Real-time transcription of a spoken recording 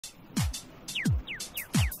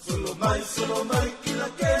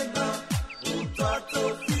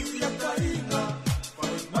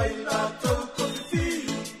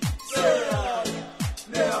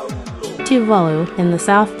Tuvalu, in the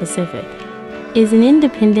South Pacific, is an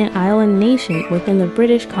independent island nation within the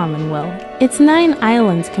British Commonwealth. Its 9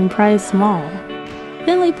 islands comprise small,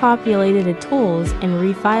 thinly populated atolls and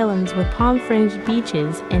reef islands with palm-fringed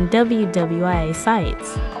beaches and WWIA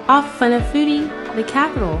sites. Off Funafuti, the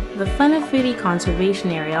capital, the Funafuti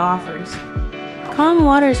Conservation Area offers calm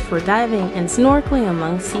waters for diving and snorkeling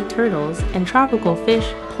among sea turtles and tropical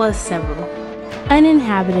fish, plus several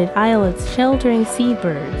uninhabited islets sheltering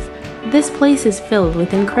seabirds. This place is filled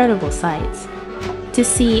with incredible sights to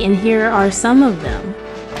see, and here are some of them.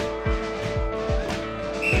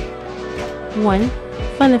 1.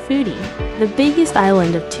 Funafuti, the biggest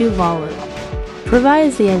island of Tuvalu,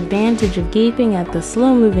 provides the advantage of gaping at the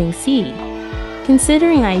slow-moving sea,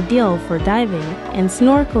 considering ideal for diving and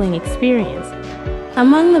snorkeling experience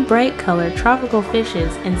among the bright-colored tropical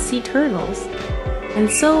fishes and sea turtles, and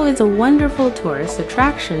so is a wonderful tourist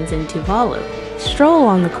attractions in Tuvalu. Stroll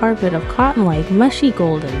on the carpet of cotton-like mushy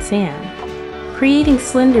golden sand, creating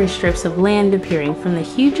slender strips of land appearing from the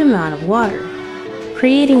huge amount of water,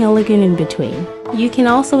 creating a lagoon in between. You can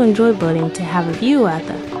also enjoy boating to have a view at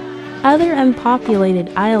the other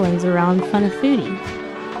unpopulated islands around Funafuti.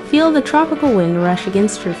 Feel the tropical wind rush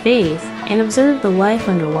against your face and observe the life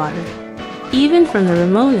underwater. Even from the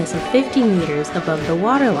remoteness of 50 meters above the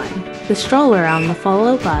waterline, the stroll around the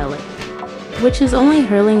Follope Islet, which is only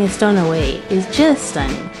hurling a stone away, is just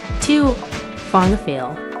stunning. 2.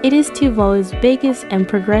 Fongafale. It is Tuvalu's biggest and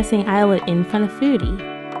progressing islet in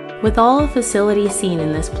Funafuti, with all the facilities seen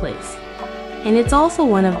in this place. And it's also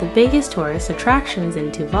one of the biggest tourist attractions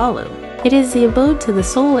in Tuvalu. It is the abode to the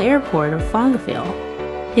sole airport of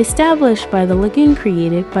Fongafale, established by the lagoon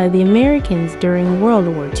created by the Americans during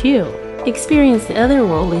World War II. Experience the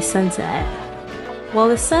otherworldly sunset, while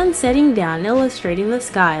the sun setting down illustrating the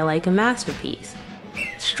sky like a masterpiece.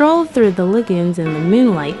 Stroll through the lagoons in the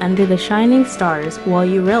moonlight under the shining stars while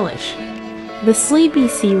you relish the sleepy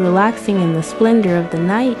sea relaxing in the splendor of the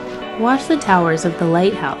night. Watch the towers of the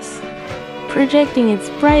lighthouse, projecting its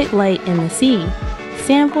bright light in the sea.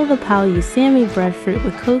 Sample the Palu Sami breadfruit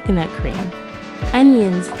with coconut cream,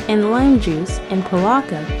 onions, and lime juice, and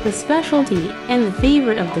palaka, the specialty and the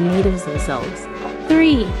favorite of the natives themselves.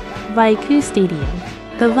 3. Vaiaku Stadium.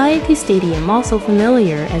 The Vaiaku Stadium, also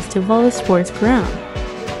familiar as Tuvalu Sports Ground,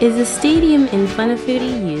 is a stadium in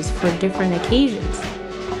Funafuti used for different occasions.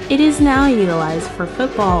 It is now utilized for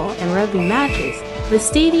football and rugby matches. The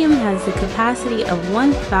stadium has the capacity of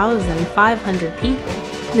 1,500 people.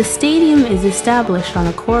 The stadium is established on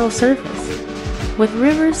a coral surface, with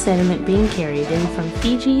river sediment being carried in from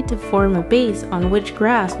Fiji to form a base on which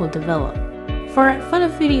grass will develop. For at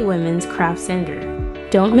Funafuti Women's Craft Center,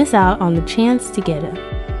 don't miss out on the chance to get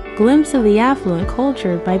a glimpse of the affluent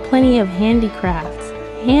culture by plenty of handicrafts,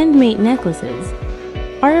 handmade necklaces,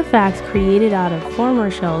 artifacts created out of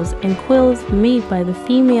former shells, and quills made by the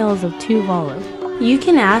females of Tuvalu. You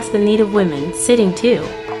can ask the native women sitting to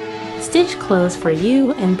stitch clothes for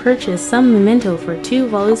you and purchase some memento for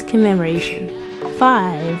Tuvalu's commemoration.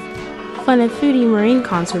 5. Funafuti Marine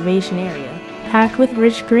Conservation Area, packed with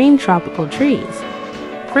rich green tropical trees,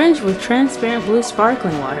 fringed with transparent blue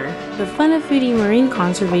sparkling water. The Funafuti Marine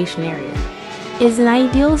Conservation Area is an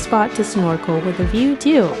ideal spot to snorkel with a view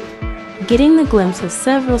to getting the glimpse of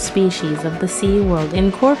several species of the sea world,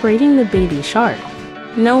 incorporating the baby shark.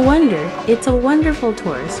 No wonder it's a wonderful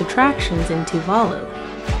tourist attractions in Tuvalu.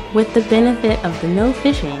 With the benefit of the no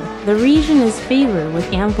fishing, the region is favored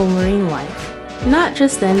with ample marine life. Not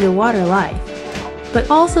just the underwater life, but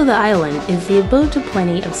also the island is the abode to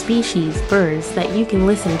plenty of species birds that you can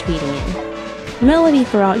listen tweeting in melody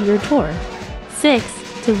throughout your tour. 6.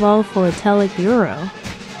 Tuvalu Philatelic Bureau.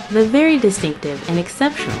 The very distinctive and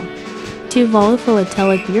exceptional Tuvalu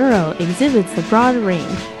Philatelic Bureau exhibits the broad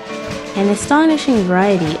range and astonishing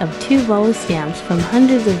variety of Tuvalu stamps from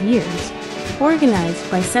hundreds of years, organized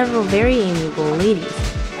by several very amiable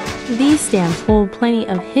ladies. These stamps hold plenty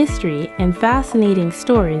of history and fascinating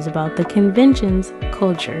stories about the conventions,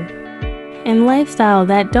 culture, and lifestyle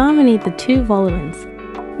that dominate the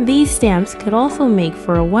Tuvaluans. These stamps could also make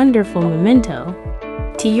for a wonderful memento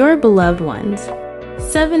to your beloved ones.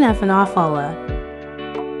 7.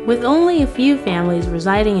 Afanafala. With only a few families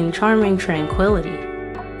residing in charming tranquility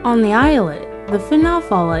on the islet, the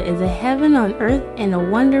Funafala is a heaven on earth and a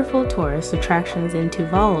wonderful tourist attractions in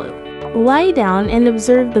Tuvalu. Lie down and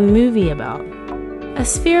observe the movie about a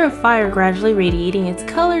sphere of fire gradually radiating its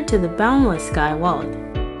color to the boundless sky while it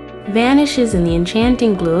vanishes in the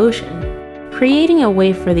enchanting blue ocean, creating a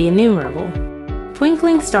way for the innumerable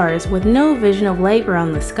twinkling stars with no vision of light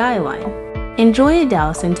around the skyline. Enjoy a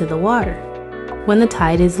douse into the water when the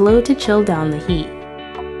tide is low to chill down the heat.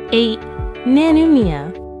 8.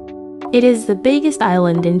 Nanumea. It is the biggest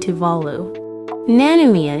island in Tuvalu.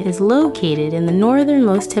 Nanumea is located in the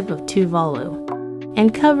northernmost tip of Tuvalu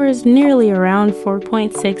and covers nearly around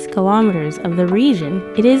 4.6 kilometers of the region.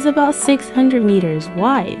 It is about 600 meters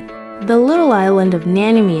wide. The little island of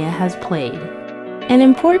Nanumea has played an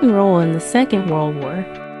important role in the Second World War.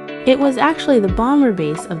 It was actually the bomber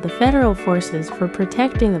base of the Federal forces for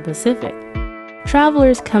protecting the Pacific.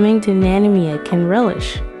 Travelers coming to Nanumea can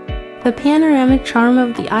relish the panoramic charm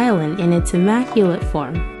of the island in its immaculate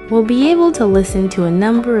form. Will be able to listen to a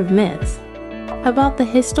number of myths about the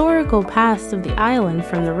historical past of the island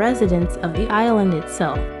from the residents of the island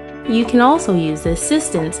itself. You can also use the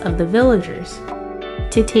assistance of the villagers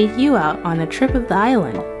to take you out on a trip of the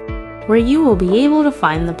island, where you will be able to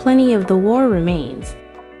find the plenty of the war remains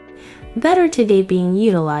that are today being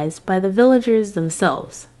utilized by the villagers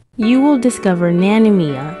themselves. You will discover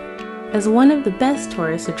Nanumea as one of the best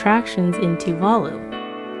tourist attractions in Tuvalu.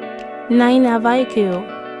 9.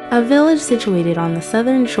 Vaiku, a village situated on the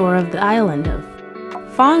southern shore of the island of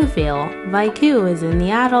Fongfale. Vaiku is in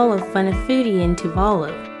the atoll of Funafuti in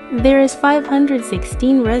Tuvalu. There is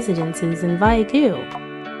 516 residences in Vaiku.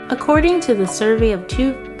 According to the survey of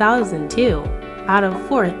 2002, out of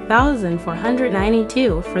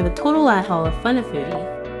 4,492 for the total atoll of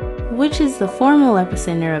Funafuti, which is the formal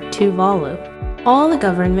epicenter of Tuvalu, all the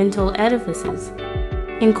governmental edifices,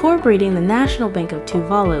 incorporating the National Bank of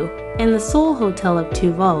Tuvalu and the Seoul Hotel of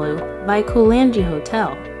Tuvalu, Vaikulangi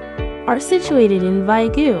Hotel, are situated in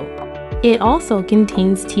Vaiku. It also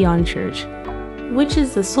contains Tion Church, which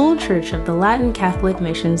is the sole church of the Latin Catholic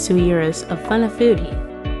Mission Suiras of Funafuti.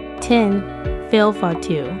 10.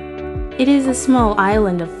 Failfatu. It is a small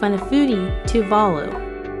island of Funafuti, Tuvalu.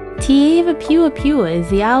 Tiavapuapua is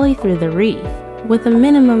the alley through the reef, with a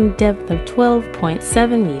minimum depth of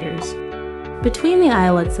 12.7 meters. Between the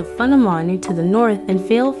islets of Funamanu to the north and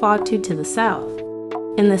Failfatu to the south.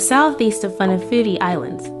 In the southeast of Funafuti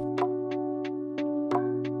Islands,